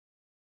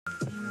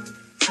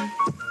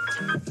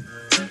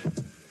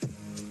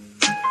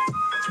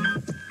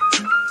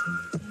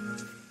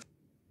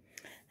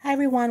Hi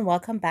everyone,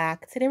 welcome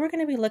back. Today we're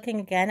going to be looking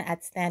again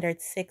at standard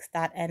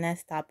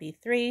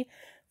 6.ns.b3,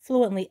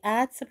 fluently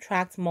add,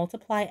 subtract,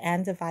 multiply,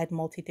 and divide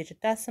multi-digit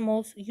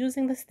decimals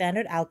using the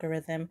standard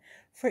algorithm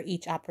for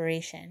each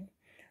operation.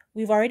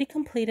 We've already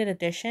completed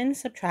addition,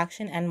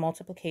 subtraction, and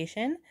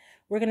multiplication.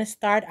 We're going to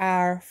start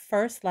our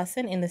first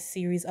lesson in the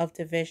series of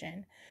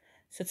division.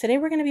 So today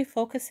we're going to be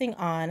focusing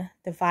on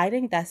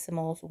dividing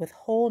decimals with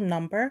whole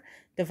number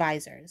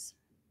divisors.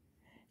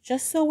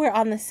 Just so we're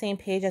on the same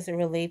page as it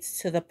relates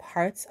to the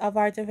parts of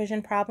our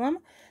division problem,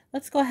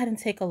 let's go ahead and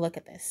take a look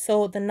at this.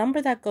 So the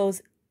number that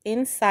goes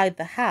inside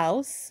the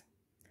house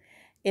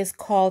is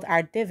called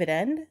our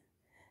dividend.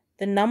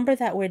 The number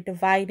that we're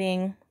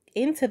dividing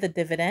into the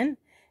dividend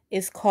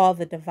is called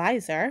the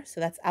divisor, so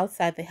that's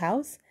outside the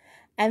house.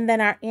 And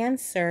then our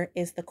answer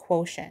is the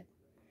quotient.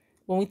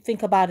 When we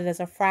think about it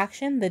as a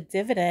fraction, the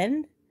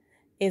dividend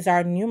is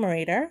our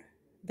numerator,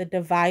 the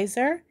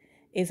divisor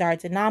is our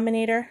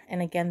denominator,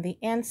 and again, the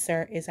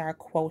answer is our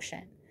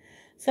quotient.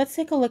 So let's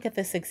take a look at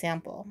this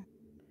example.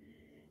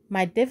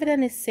 My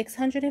dividend is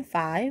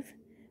 605.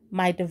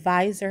 My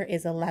divisor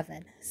is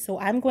 11. So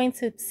I'm going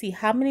to see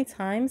how many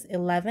times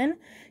 11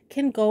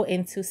 can go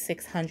into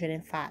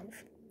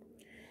 605.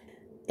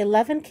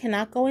 11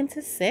 cannot go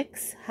into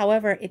 6.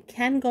 However, it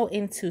can go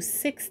into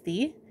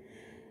 60.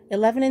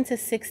 11 into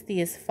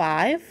 60 is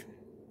 5.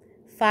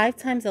 5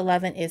 times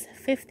 11 is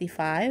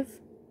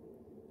 55.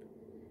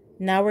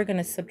 Now we're going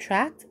to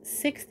subtract.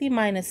 60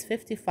 minus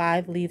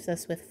 55 leaves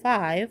us with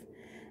 5.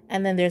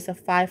 And then there's a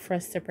 5 for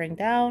us to bring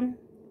down.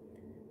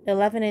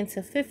 11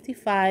 into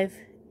 55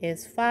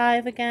 is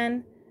 5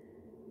 again.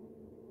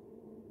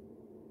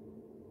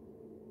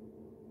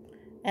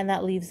 And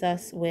that leaves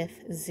us with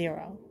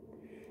 0.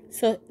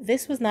 So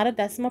this was not a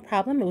decimal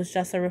problem. It was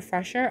just a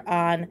refresher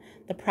on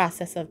the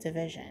process of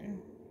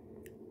division.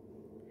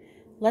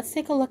 Let's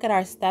take a look at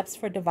our steps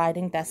for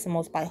dividing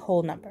decimals by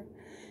whole number.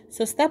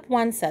 So step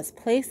 1 says,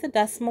 place the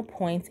decimal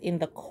point in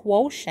the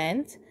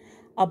quotient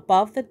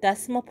above the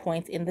decimal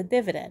point in the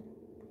dividend.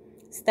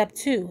 Step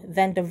 2,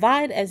 then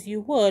divide as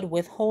you would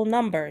with whole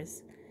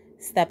numbers.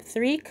 Step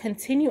 3,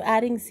 continue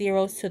adding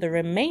zeros to the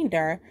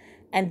remainder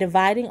and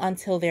dividing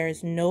until there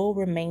is no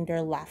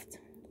remainder left.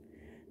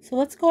 So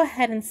let's go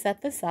ahead and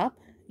set this up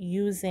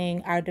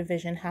using our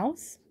division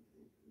house.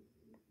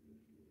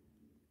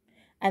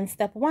 And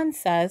step 1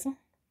 says,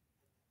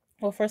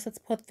 well, first let's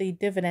put the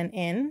dividend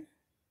in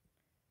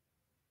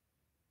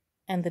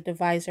and the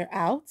divisor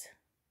out.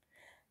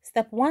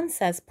 Step 1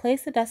 says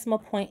place the decimal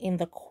point in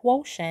the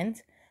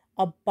quotient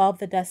above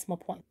the decimal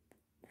point.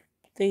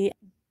 The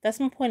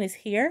decimal point is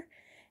here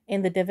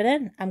in the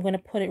dividend. I'm going to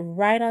put it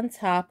right on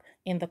top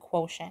in the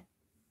quotient.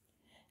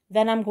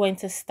 Then I'm going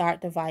to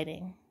start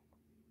dividing.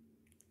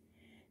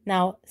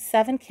 Now,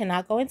 7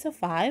 cannot go into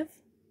 5.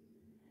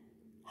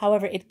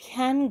 However, it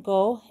can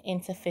go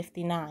into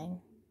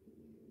 59.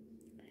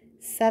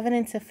 7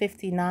 into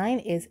 59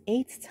 is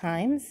 8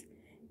 times.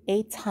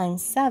 8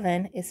 times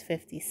 7 is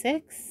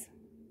 56,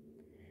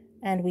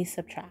 and we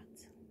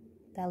subtract.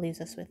 That leaves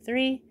us with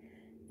 3,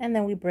 and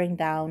then we bring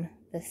down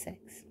the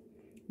 6.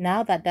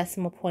 Now that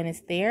decimal point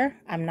is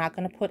there, I'm not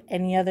going to put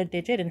any other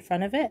digit in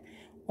front of it,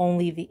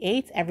 only the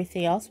 8.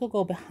 Everything else will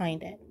go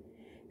behind it.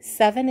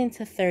 7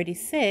 into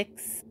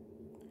 36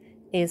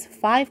 is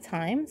 5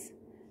 times.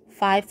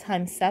 5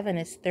 times 7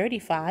 is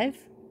 35,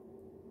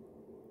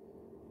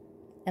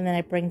 and then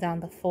I bring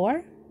down the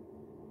 4.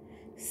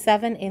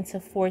 7 into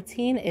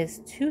 14 is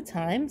 2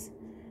 times.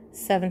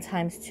 7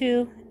 times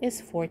 2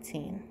 is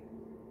 14.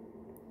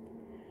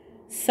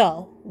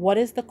 So, what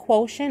is the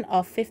quotient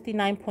of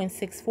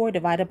 59.64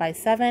 divided by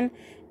 7?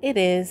 It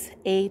is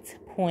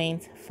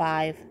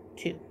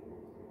 8.52.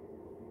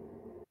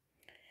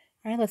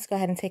 All right, let's go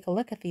ahead and take a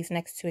look at these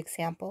next two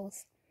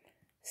examples.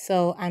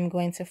 So, I'm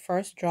going to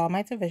first draw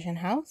my division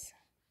house.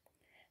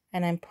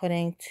 And I'm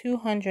putting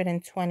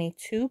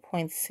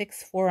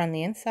 222.64 on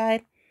the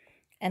inside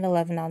and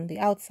 11 on the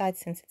outside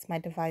since it's my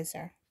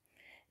divisor.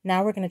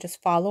 Now we're going to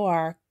just follow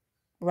our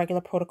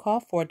regular protocol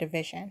for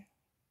division.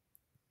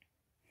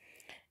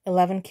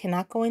 11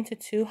 cannot go into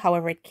 2,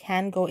 however, it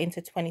can go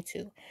into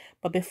 22.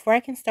 But before I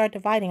can start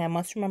dividing, I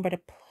must remember to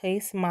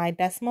place my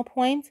decimal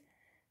point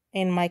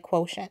in my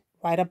quotient,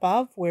 right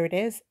above where it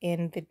is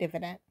in the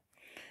dividend.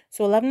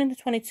 So 11 into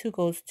 22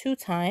 goes 2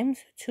 times.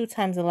 2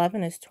 times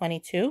 11 is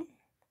 22.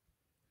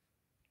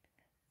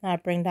 Now I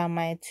bring down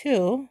my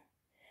 2.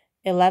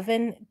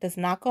 11 does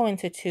not go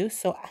into 2,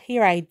 so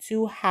here I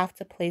do have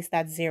to place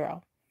that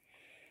 0.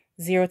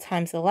 0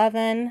 times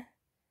 11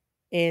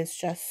 is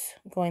just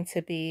going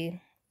to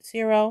be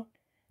 0.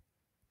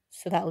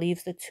 So that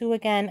leaves the 2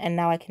 again, and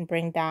now I can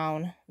bring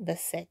down the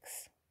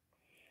 6.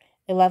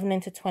 11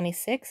 into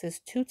 26 is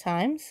 2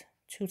 times.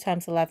 2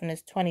 times 11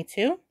 is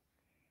 22.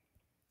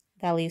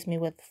 That leaves me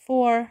with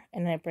 4,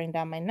 and then I bring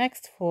down my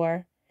next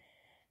 4.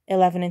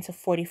 11 into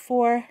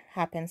 44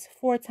 happens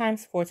 4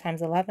 times. 4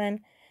 times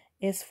 11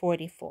 is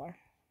 44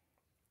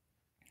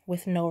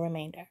 with no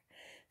remainder.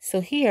 So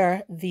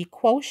here, the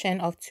quotient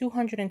of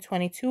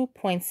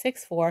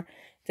 222.64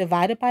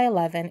 divided by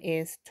 11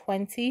 is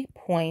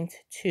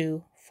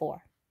 20.24.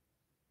 All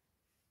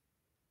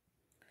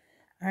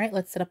right,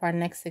 let's set up our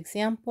next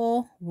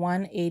example.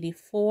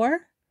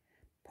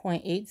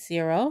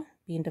 184.80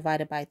 being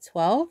divided by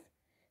 12.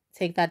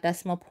 Take that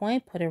decimal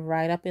point, put it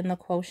right up in the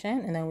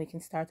quotient, and then we can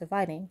start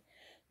dividing.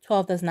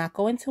 12 does not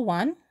go into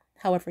 1.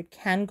 However, it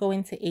can go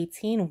into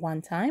 18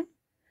 one time.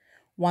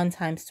 1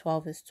 times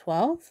 12 is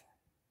 12.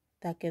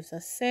 That gives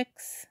us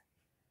 6.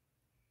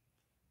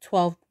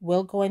 12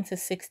 will go into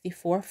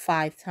 64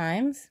 5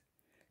 times.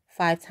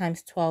 5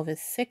 times 12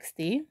 is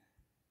 60.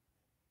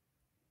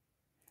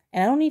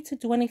 And I don't need to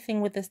do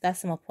anything with this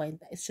decimal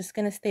point. It's just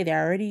going to stay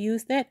there. I already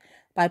used it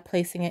by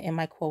placing it in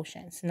my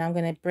quotient. So now I'm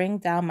going to bring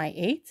down my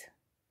 8.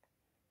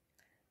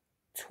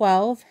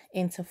 12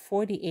 into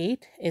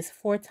 48 is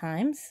 4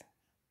 times.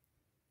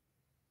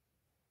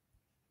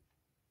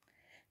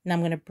 Now I'm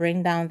going to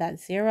bring down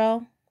that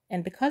 0.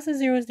 And because the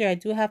 0 is there, I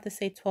do have to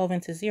say 12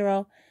 into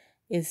 0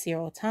 is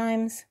 0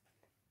 times.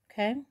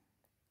 Okay.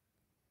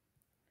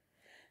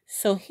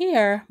 So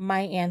here,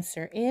 my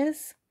answer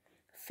is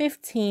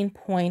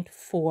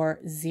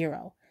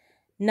 15.40.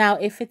 Now,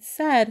 if it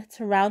said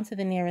to round to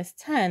the nearest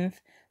tenth,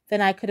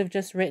 then I could have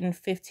just written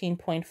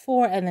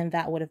 15.4 and then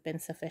that would have been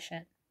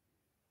sufficient.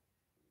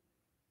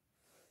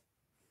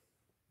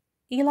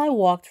 Eli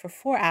walked for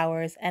 4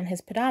 hours and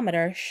his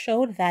pedometer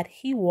showed that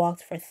he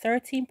walked for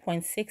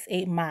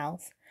 13.68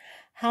 miles.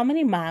 How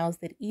many miles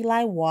did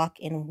Eli walk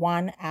in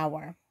 1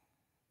 hour?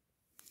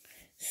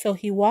 So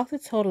he walked a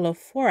total of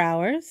 4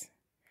 hours.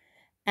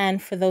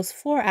 And for those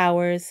 4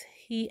 hours,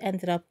 he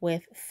ended up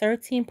with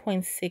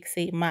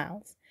 13.68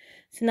 miles.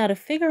 So now to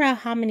figure out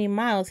how many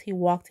miles he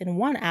walked in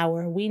 1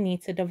 hour, we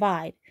need to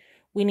divide.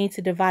 We need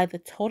to divide the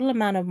total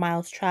amount of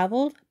miles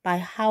traveled by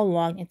how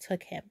long it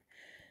took him.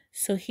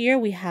 So here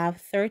we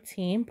have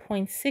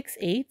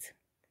 13.68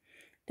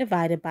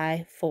 divided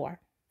by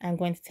 4. I'm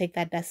going to take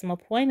that decimal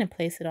point and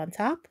place it on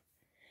top.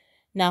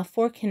 Now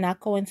 4 cannot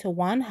go into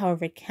 1,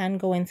 however, it can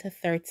go into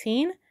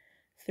 13.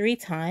 3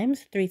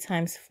 times. 3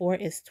 times 4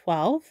 is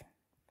 12.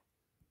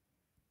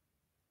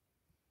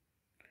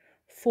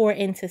 4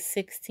 into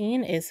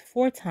 16 is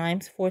 4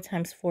 times. 4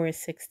 times 4 is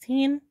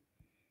 16.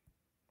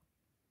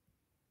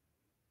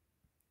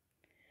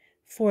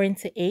 4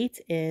 into 8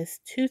 is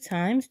 2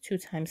 times. 2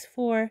 times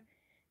 4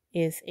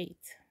 is 8.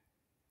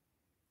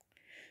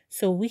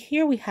 So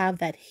here we have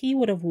that he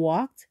would have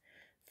walked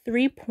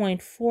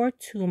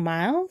 3.42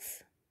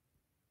 miles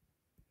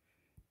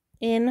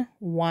in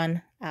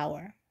 1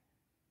 hour.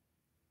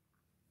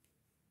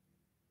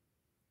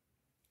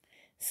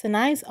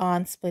 Sinai's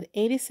aunt split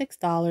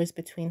 $86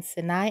 between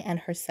Sinai and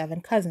her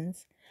 7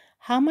 cousins.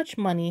 How much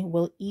money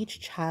will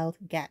each child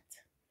get?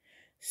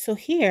 So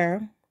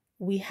here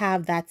we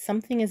have that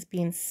something is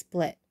being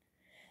split.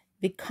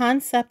 The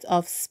concept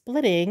of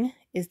splitting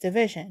is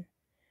division.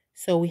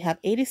 So we have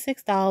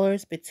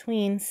 $86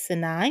 between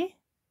Sinai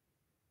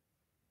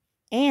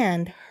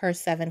and her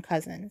 7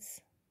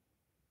 cousins.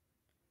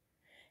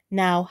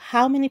 Now,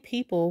 how many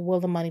people will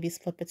the money be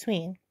split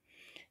between?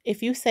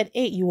 If you said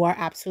 8, you are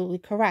absolutely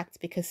correct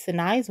because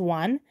Sinai is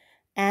 1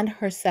 and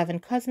her 7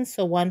 cousins,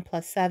 so 1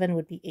 plus 7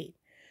 would be 8.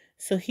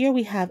 So here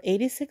we have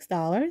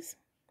 $86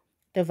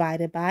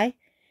 divided by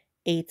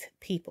 8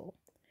 people.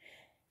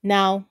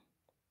 Now,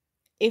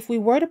 if we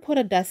were to put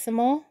a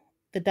decimal,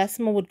 the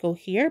decimal would go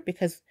here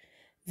because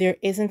there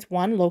isn't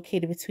one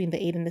located between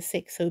the 8 and the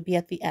 6, so it would be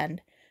at the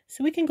end.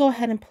 So we can go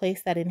ahead and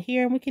place that in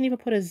here, and we can even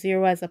put a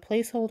 0 as a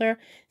placeholder.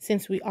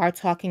 Since we are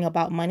talking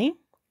about money,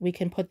 we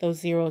can put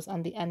those zeros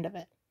on the end of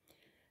it.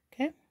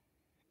 Okay.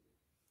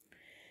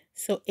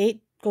 So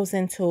 8 goes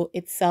into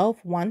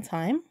itself 1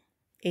 time.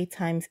 8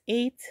 times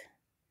 8.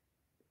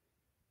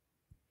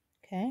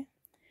 Okay.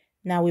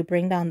 Now we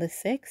bring down the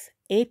 6.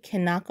 8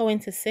 cannot go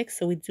into 6,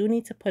 so we do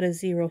need to put a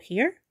 0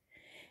 here.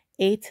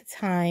 8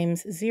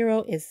 times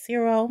 0 is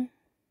 0.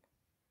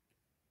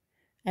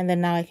 And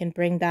then now I can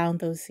bring down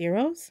those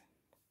zeros.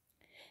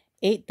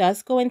 8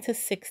 does go into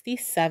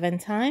 67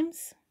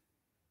 times.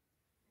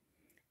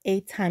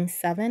 8 times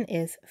 7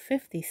 is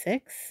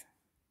 56.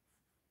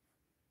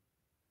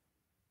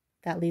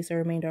 That leaves a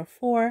remainder of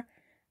 4.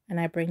 And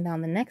I bring down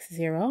the next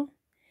 0.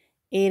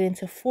 8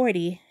 into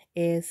 40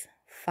 is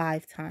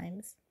 5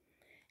 times.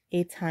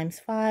 8 times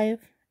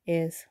 5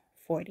 is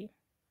 40.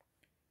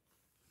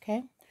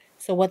 Okay,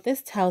 so what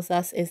this tells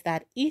us is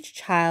that each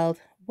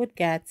child would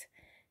get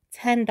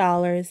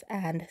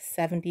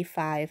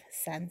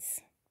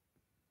 $10.75.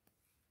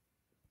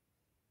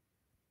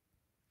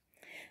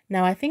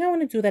 Now, I think I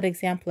want to do that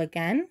example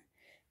again,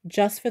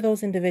 just for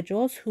those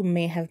individuals who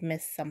may have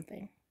missed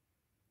something.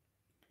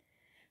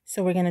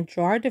 So we're going to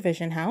draw our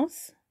division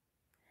house,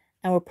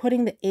 and we're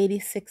putting the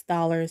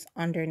 $86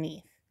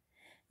 underneath.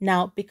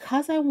 Now,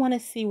 because I want to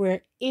see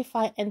where, if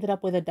I ended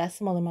up with a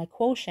decimal in my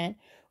quotient,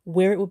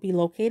 where it would be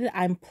located,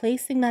 I'm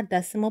placing that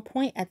decimal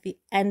point at the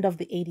end of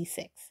the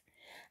 86.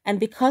 And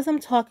because I'm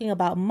talking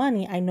about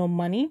money, I know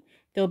money,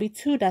 there'll be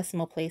 2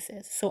 decimal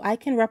places. So I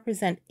can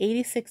represent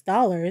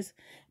 $86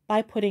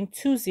 by putting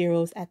 2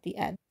 zeros at the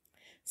end.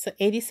 So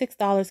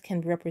 $86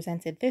 can be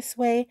represented this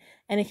way,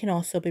 and it can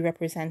also be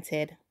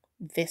represented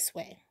this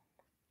way.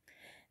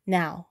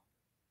 Now,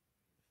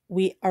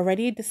 we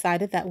already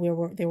decided that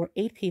there were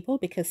 8 people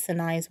because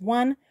Sanai is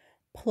 1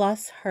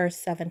 plus her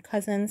 7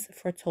 cousins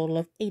for a total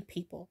of 8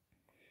 people.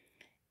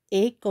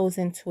 8 goes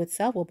into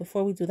itself. Well,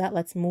 before we do that,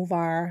 let's move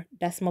our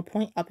decimal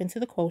point up into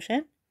the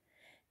quotient.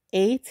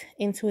 8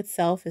 into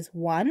itself is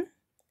 1.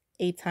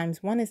 8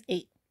 times 1 is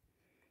 8.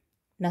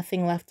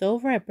 Nothing left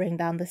over. I bring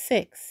down the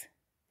 6.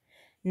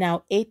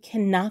 Now, 8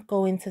 cannot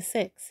go into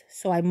 6,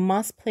 so I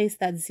must place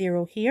that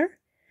 0 here.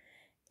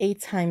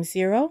 8 times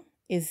 0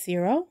 is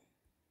 0.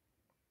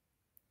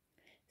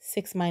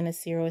 6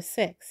 minus 0 is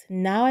 6.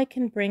 Now I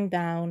can bring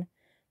down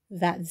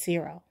that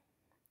 0.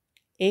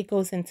 8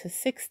 goes into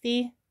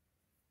 60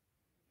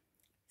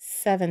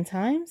 7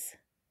 times.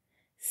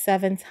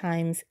 7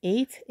 times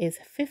 8 is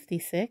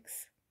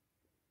 56.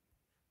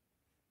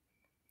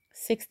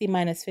 60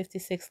 minus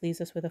 56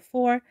 leaves us with a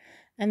 4,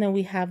 and then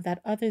we have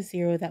that other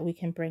 0 that we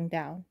can bring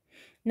down.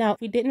 Now,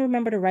 if we didn't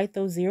remember to write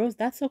those zeros,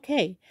 that's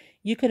okay.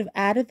 You could have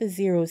added the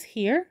zeros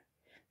here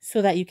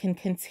so that you can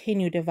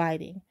continue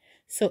dividing.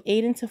 So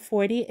 8 into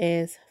 40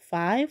 is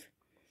 5.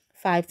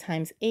 5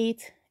 times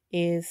 8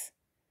 is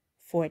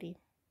 40.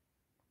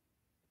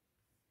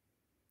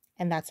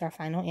 And that's our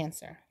final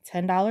answer,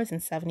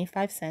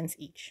 $10.75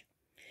 each.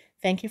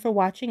 Thank you for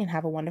watching and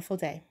have a wonderful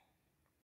day.